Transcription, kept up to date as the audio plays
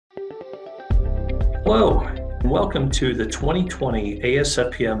Hello, and welcome to the 2020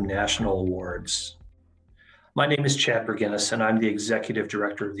 ASFPM National Awards. My name is Chad Bergenis, and I'm the Executive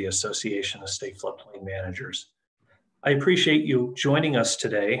Director of the Association of State Floodplain Managers. I appreciate you joining us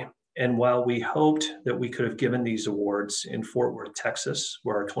today, and while we hoped that we could have given these awards in Fort Worth, Texas,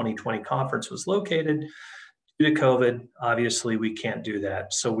 where our 2020 conference was located, due to COVID, obviously we can't do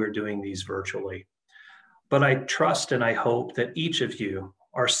that, so we're doing these virtually. But I trust and I hope that each of you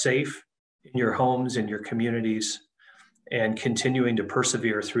are safe in your homes, in your communities, and continuing to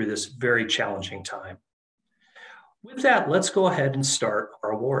persevere through this very challenging time. With that, let's go ahead and start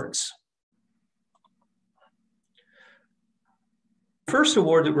our awards. The first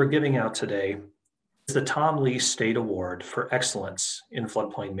award that we're giving out today is the Tom Lee State Award for Excellence in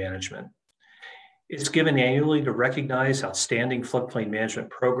Floodplain Management. It's given annually to recognize outstanding floodplain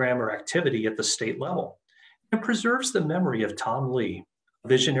management program or activity at the state level. It preserves the memory of Tom Lee, a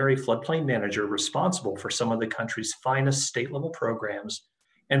visionary floodplain manager responsible for some of the country's finest state-level programs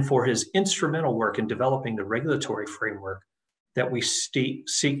and for his instrumental work in developing the regulatory framework that we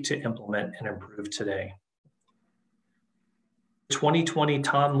seek to implement and improve today. The 2020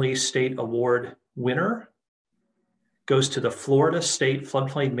 Tom Lee State Award winner goes to the Florida State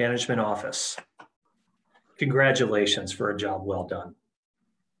Floodplain Management Office. Congratulations for a job well done.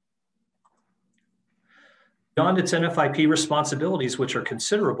 Beyond its NFIP responsibilities, which are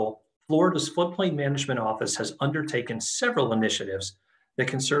considerable, Florida's Floodplain Management Office has undertaken several initiatives that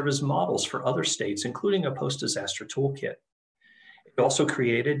can serve as models for other states, including a post-disaster toolkit. It also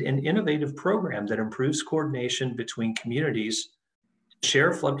created an innovative program that improves coordination between communities to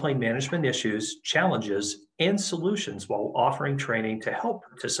share floodplain management issues, challenges, and solutions while offering training to help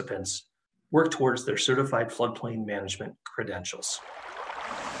participants work towards their certified floodplain management credentials.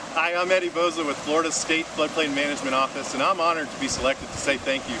 Hi, I'm Eddie Boza with Florida State Floodplain Management Office, and I'm honored to be selected to say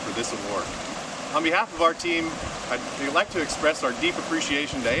thank you for this award. On behalf of our team, I'd like to express our deep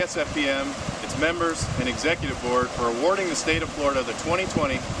appreciation to ASFPM, its members, and Executive Board for awarding the state of Florida the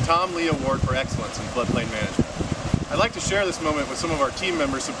 2020 Tom Lee Award for Excellence in Floodplain Management. I'd like to share this moment with some of our team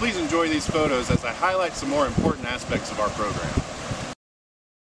members, so please enjoy these photos as I highlight some more important aspects of our program.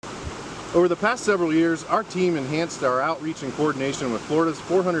 Over the past several years, our team enhanced our outreach and coordination with Florida's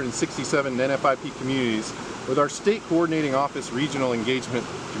 467 NFIP communities with our State Coordinating Office Regional Engagement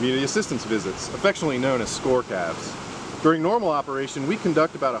Community Assistance Visits, affectionately known as SCORE CAVs. During normal operation, we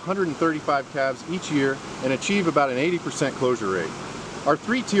conduct about 135 CAVs each year and achieve about an 80% closure rate. Our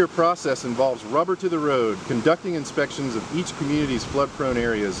three-tier process involves rubber to the road, conducting inspections of each community's flood-prone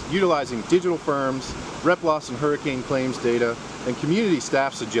areas, utilizing digital firms, rep loss and hurricane claims data, and community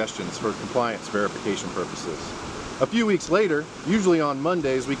staff suggestions for compliance verification purposes. A few weeks later, usually on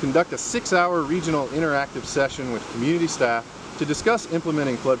Mondays, we conduct a 6-hour regional interactive session with community staff to discuss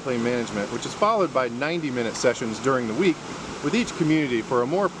implementing floodplain management, which is followed by 90-minute sessions during the week with each community for a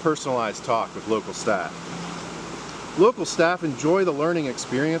more personalized talk with local staff. Local staff enjoy the learning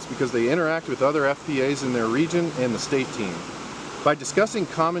experience because they interact with other FPAs in their region and the state team. By discussing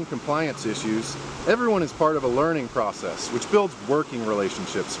common compliance issues, everyone is part of a learning process which builds working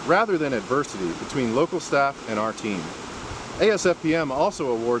relationships rather than adversity between local staff and our team. ASFPM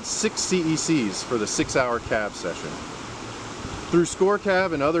also awards 6 CECs for the 6-hour CAV session. Through SCORE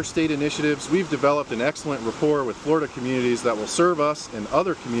CAV and other state initiatives, we've developed an excellent rapport with Florida communities that will serve us and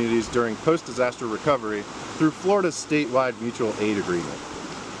other communities during post-disaster recovery through Florida's statewide mutual aid agreement.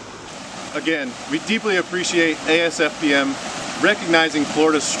 Again, we deeply appreciate ASFPM recognizing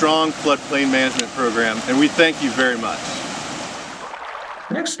Florida's strong floodplain management program, and we thank you very much.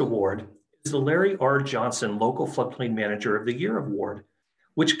 The next award is the Larry R. Johnson Local Floodplain Manager of the Year Award,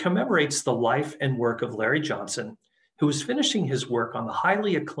 which commemorates the life and work of Larry Johnson, who was finishing his work on the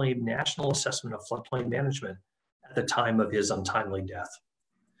highly acclaimed National Assessment of Floodplain Management at the time of his untimely death.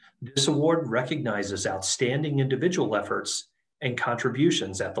 This award recognizes outstanding individual efforts and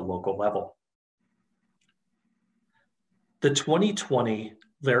contributions at the local level. The 2020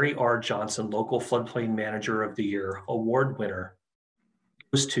 Larry R. Johnson Local Floodplain Manager of the Year Award winner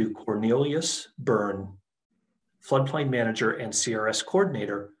goes to Cornelius Byrne, Floodplain Manager and CRS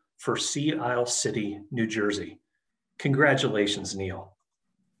Coordinator for Sea Isle City, New Jersey. Congratulations, Neil.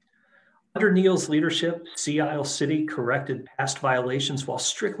 Under Neil's leadership, Sea Isle City corrected past violations while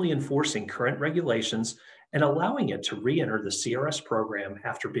strictly enforcing current regulations and allowing it to re-enter the CRS program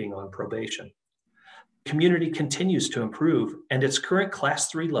after being on probation. The community continues to improve, and its current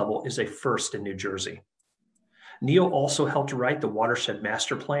Class 3 level is a first in New Jersey. Neil also helped write the Watershed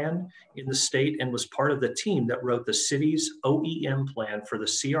Master Plan in the state and was part of the team that wrote the city's OEM plan for the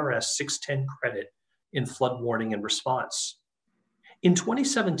CRS 610 credit in flood warning and response. In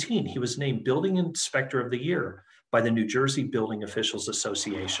 2017, he was named Building Inspector of the Year by the New Jersey Building Officials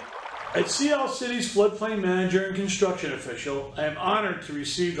Association. As CL City's floodplain manager and construction official, I am honored to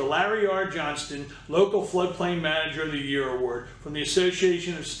receive the Larry R. Johnston Local Floodplain Manager of the Year Award from the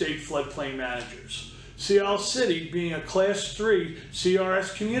Association of State Floodplain Managers. CL City, being a Class 3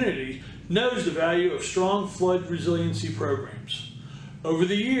 CRS community, knows the value of strong flood resiliency programs. Over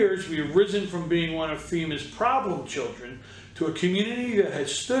the years, we have risen from being one of FEMA's problem children to a community that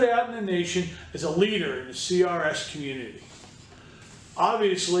has stood out in the nation as a leader in the CRS community.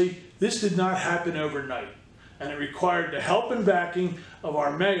 Obviously, this did not happen overnight, and it required the help and backing of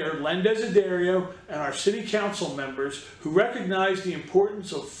our mayor, Len Desiderio, and our city council members who recognized the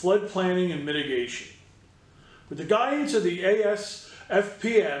importance of flood planning and mitigation. With the guidance of the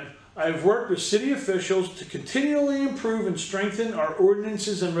ASFPM, I have worked with city officials to continually improve and strengthen our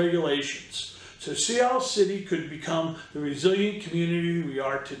ordinances and regulations, so CL City could become the resilient community we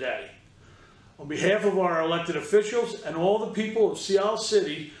are today. On behalf of our elected officials and all the people of CL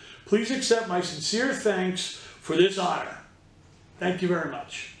City, please accept my sincere thanks for this honor. Thank you very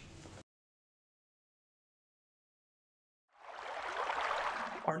much.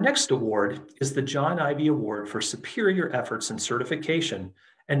 Our next award is the John Ivey Award for Superior Efforts in Certification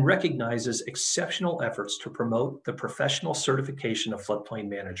and recognizes exceptional efforts to promote the professional certification of floodplain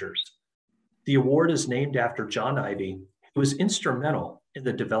managers. The award is named after John Ivey, who was instrumental in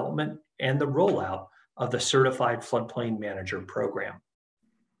the development and the rollout of the Certified Floodplain Manager program.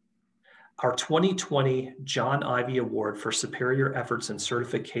 Our 2020 John Ivey Award for Superior Efforts in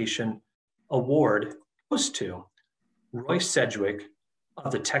Certification award goes to Roy Sedgwick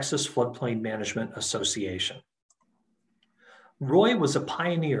of the Texas Floodplain Management Association. Roy was a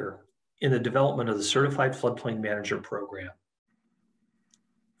pioneer in the development of the Certified Floodplain Manager program.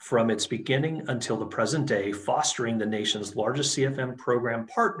 From its beginning until the present day, fostering the nation's largest CFM program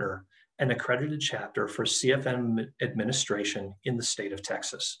partner and accredited chapter for CFM administration in the state of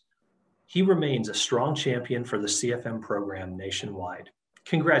Texas. He remains a strong champion for the CFM program nationwide.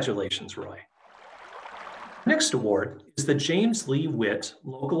 Congratulations, Roy. Next award is the James Lee Witt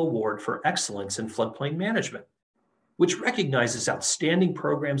Local Award for Excellence in Floodplain Management, which recognizes outstanding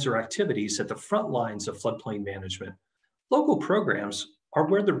programs or activities at the front lines of floodplain management. Local programs are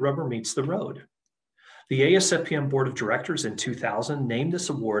where the rubber meets the road. The ASFPM Board of Directors in 2000 named this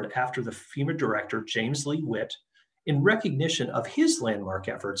award after the FEMA Director, James Lee Witt, in recognition of his landmark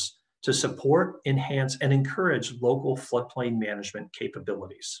efforts to support, enhance, and encourage local floodplain management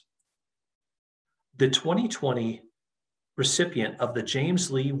capabilities. The 2020 recipient of the James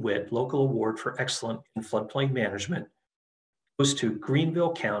Lee Witt Local Award for Excellence in Floodplain Management goes to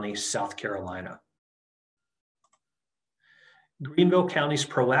Greenville County, South Carolina. Greenville County's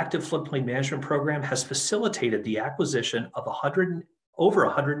proactive floodplain management program has facilitated the acquisition of over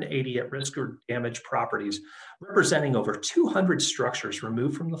 180 at-risk or damaged properties, representing over 200 structures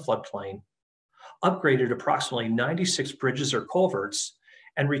removed from the floodplain, upgraded approximately 96 bridges or culverts,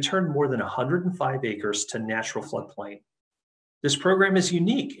 and returned more than 105 acres to natural floodplain. This program is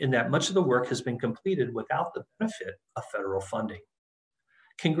unique in that much of the work has been completed without the benefit of federal funding.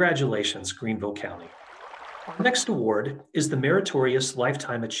 Congratulations, Greenville County. Our next award is the Meritorious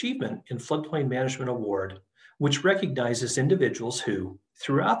Lifetime Achievement in Floodplain Management Award, which recognizes individuals who,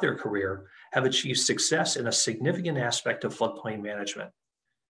 throughout their career, have achieved success in a significant aspect of floodplain management.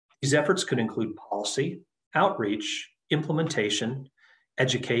 These efforts could include policy, outreach, implementation,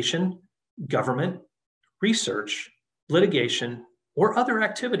 education, government, research, litigation, or other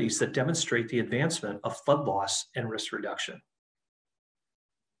activities that demonstrate the advancement of flood loss and risk reduction.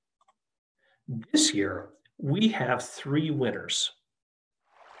 This year, we have 3 winners.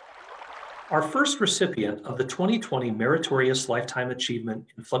 Our first recipient of the 2020 Meritorious Lifetime Achievement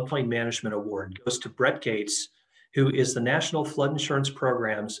in Floodplain Management Award goes to Brett Gates, who is the National Flood Insurance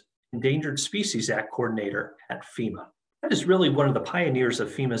Program's Endangered Species Act Coordinator at FEMA. Brett is really one of the pioneers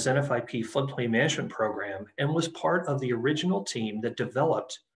of FEMA's NFIP Floodplain Management Program and was part of the original team that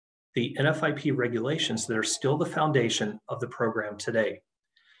developed the NFIP regulations that are still the foundation of the program today.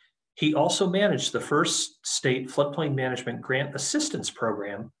 He also managed the first state floodplain management grant assistance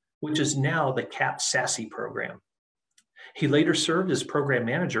program, which is now the CAP SASE program. He later served as program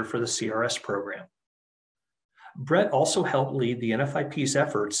manager for the CRS program. Brett also helped lead the NFIP's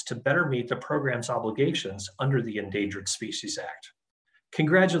efforts to better meet the program's obligations under the Endangered Species Act.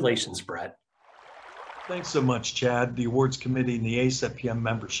 Congratulations, Brett. Thanks so much, Chad, the awards committee, and the ASFPM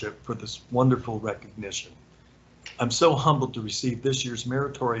membership for this wonderful recognition. I'm so humbled to receive this year's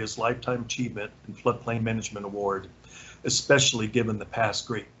Meritorious Lifetime Achievement in Floodplain Management Award, especially given the past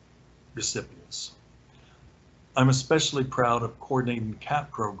great recipients. I'm especially proud of coordinating the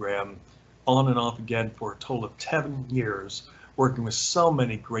CAP program on and off again for a total of 10 years, working with so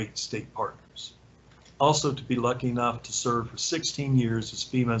many great state partners. Also to be lucky enough to serve for 16 years as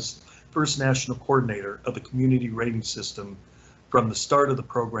FEMA's first national coordinator of the community rating system from the start of the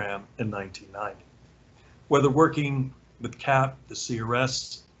program in 1990. Whether working with CAP, the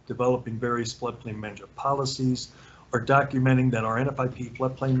CRS, developing various floodplain management policies, or documenting that our NFIP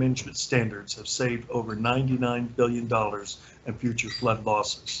floodplain management standards have saved over $99 billion in future flood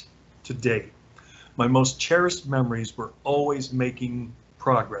losses to date. My most cherished memories were always making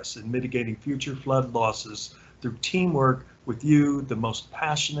progress in mitigating future flood losses through teamwork with you, the most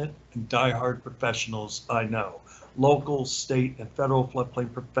passionate and diehard professionals I know, local, state, and federal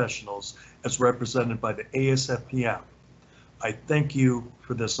floodplain professionals as represented by the ASFPM. I thank you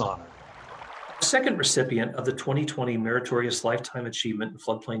for this honor. The second recipient of the 2020 Meritorious Lifetime Achievement in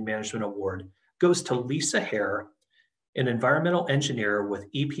Floodplain Management Award goes to Lisa Hare, an environmental engineer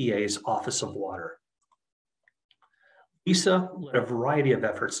with EPA's Office of Water. Lisa led a variety of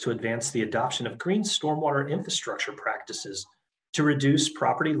efforts to advance the adoption of green stormwater infrastructure practices to reduce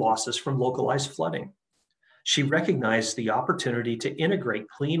property losses from localized flooding. She recognized the opportunity to integrate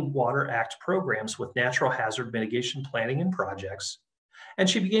Clean Water Act programs with natural hazard mitigation planning and projects, and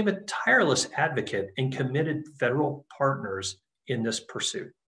she became a tireless advocate and committed federal partners in this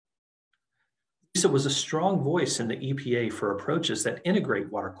pursuit. Lisa was a strong voice in the EPA for approaches that integrate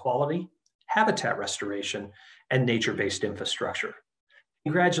water quality, habitat restoration, and nature-based infrastructure.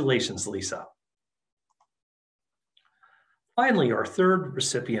 Congratulations, Lisa. Finally, our third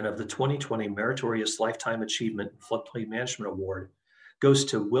recipient of the 2020 Meritorious Lifetime Achievement in Floodplain Management Award goes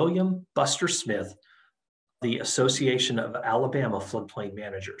to William Buster Smith, the Association of Alabama Floodplain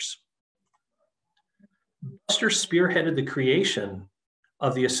Managers. Buster spearheaded the creation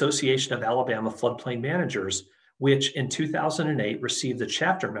of the Association of Alabama Floodplain Managers, which in 2008 received the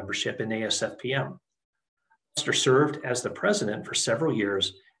chapter membership in ASFPM. Buster served as the president for several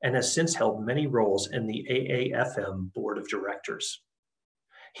years and has since held many roles in the AAFM Board of Directors.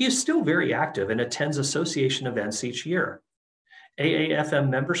 He is still very active and attends association events each year. AAFM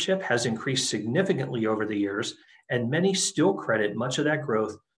membership has increased significantly over the years, and many still credit much of that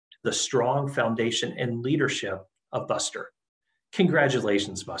growth to the strong foundation and leadership of Buster.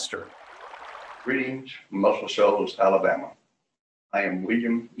 Congratulations, Buster. Greetings from Muscle Shoals, Alabama. I am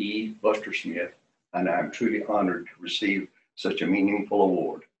William E. Buster Smith, and I am truly honored to receive such a meaningful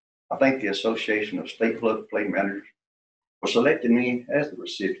award. I thank the Association of State Floodplain Managers for selecting me as the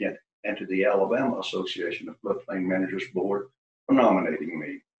recipient, and to the Alabama Association of Floodplain Managers Board for nominating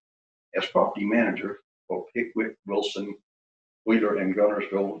me. As property manager for Pickwick, Wilson, Wheeler, and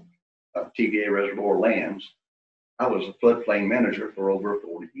Gunnersville TVA Reservoir lands, I was a floodplain manager for over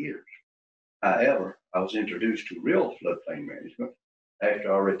 40 years. However, I was introduced to real floodplain management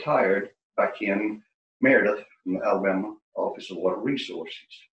after I retired by Ken Meredith from the Alabama Office of Water Resources.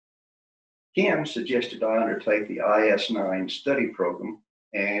 Ken suggested I undertake the IS-9 study program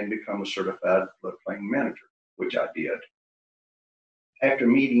and become a certified floodplain manager, which I did. After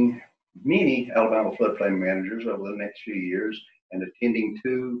meeting many Alabama floodplain managers over the next few years and attending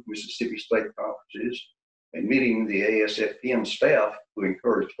 2 Mississippi State conferences and meeting the ASFPM staff who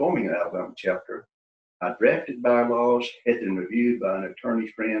encouraged forming an Alabama chapter, I drafted bylaws, had them reviewed by an attorney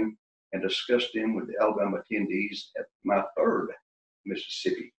friend, and discussed them with the Alabama attendees at my 3rd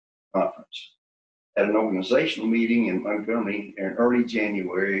Mississippi conference. At an organizational meeting in Montgomery in early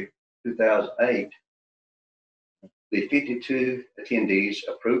January 2008, the 52 attendees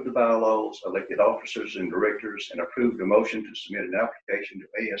approved the bylaws, elected officers and directors, and approved a motion to submit an application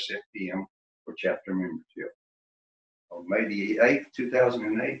to ASFPM for chapter membership. On May the 8th,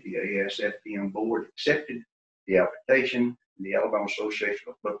 2008, the ASFPM board accepted the application, and the Alabama Association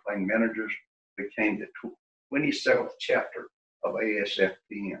of Floodplain Managers became the 27th chapter of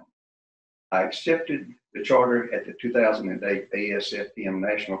ASFPM. I accepted the charter at the 2008 ASFPM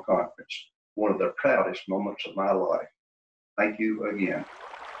National Conference, one of the proudest moments of my life. Thank you again.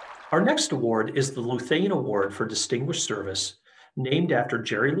 Our next award is the Luthane Award for Distinguished Service, named after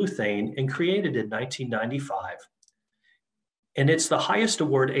Jerry Luthane and created in 1995. And it's the highest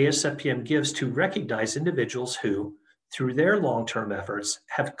award ASFPM gives to recognize individuals who, through their long-term efforts,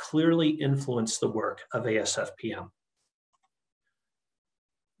 have clearly influenced the work of ASFPM.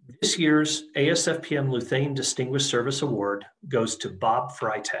 This year's ASFPM Luthane Distinguished Service Award goes to Bob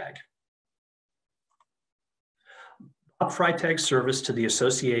Freitag. Bob Freitag's service to the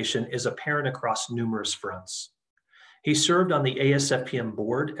association is apparent across numerous fronts. He served on the ASFPM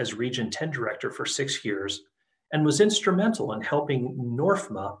board as Region 10 Director for 6 years and was instrumental in helping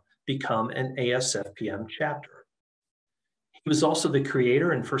NORFMA become an ASFPM chapter. He was also the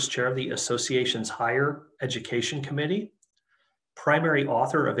creator and first chair of the association's Higher Education Committee, primary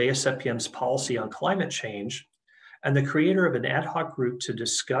author of ASFPM's policy on climate change, and the creator of an ad hoc group to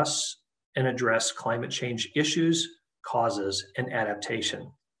discuss and address climate change issues, causes, and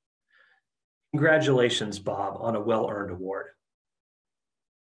adaptation. Congratulations, Bob, on a well-earned award.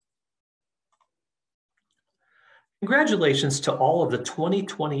 Congratulations to all of the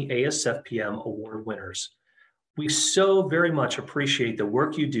 2020 ASFPM award winners. We so very much appreciate the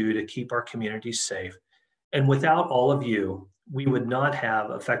work you do to keep our communities safe. And without all of you, we would not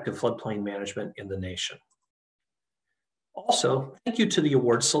have effective floodplain management in the nation. Also, thank you to the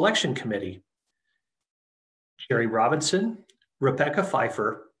award selection committee, Jerry Robinson, Rebecca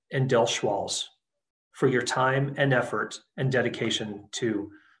Pfeiffer, and Del Schwalz, for your time and effort and dedication to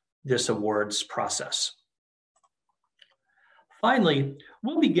this awards process. Finally,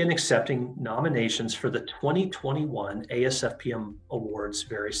 we'll begin accepting nominations for the 2021 ASFPM Awards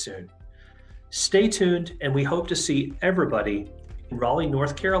very soon. Stay tuned, and we hope to see everybody in Raleigh,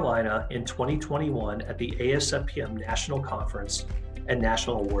 North Carolina in 2021 at the ASFPM National Conference and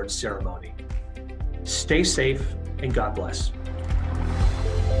National Awards Ceremony. Stay safe and God bless.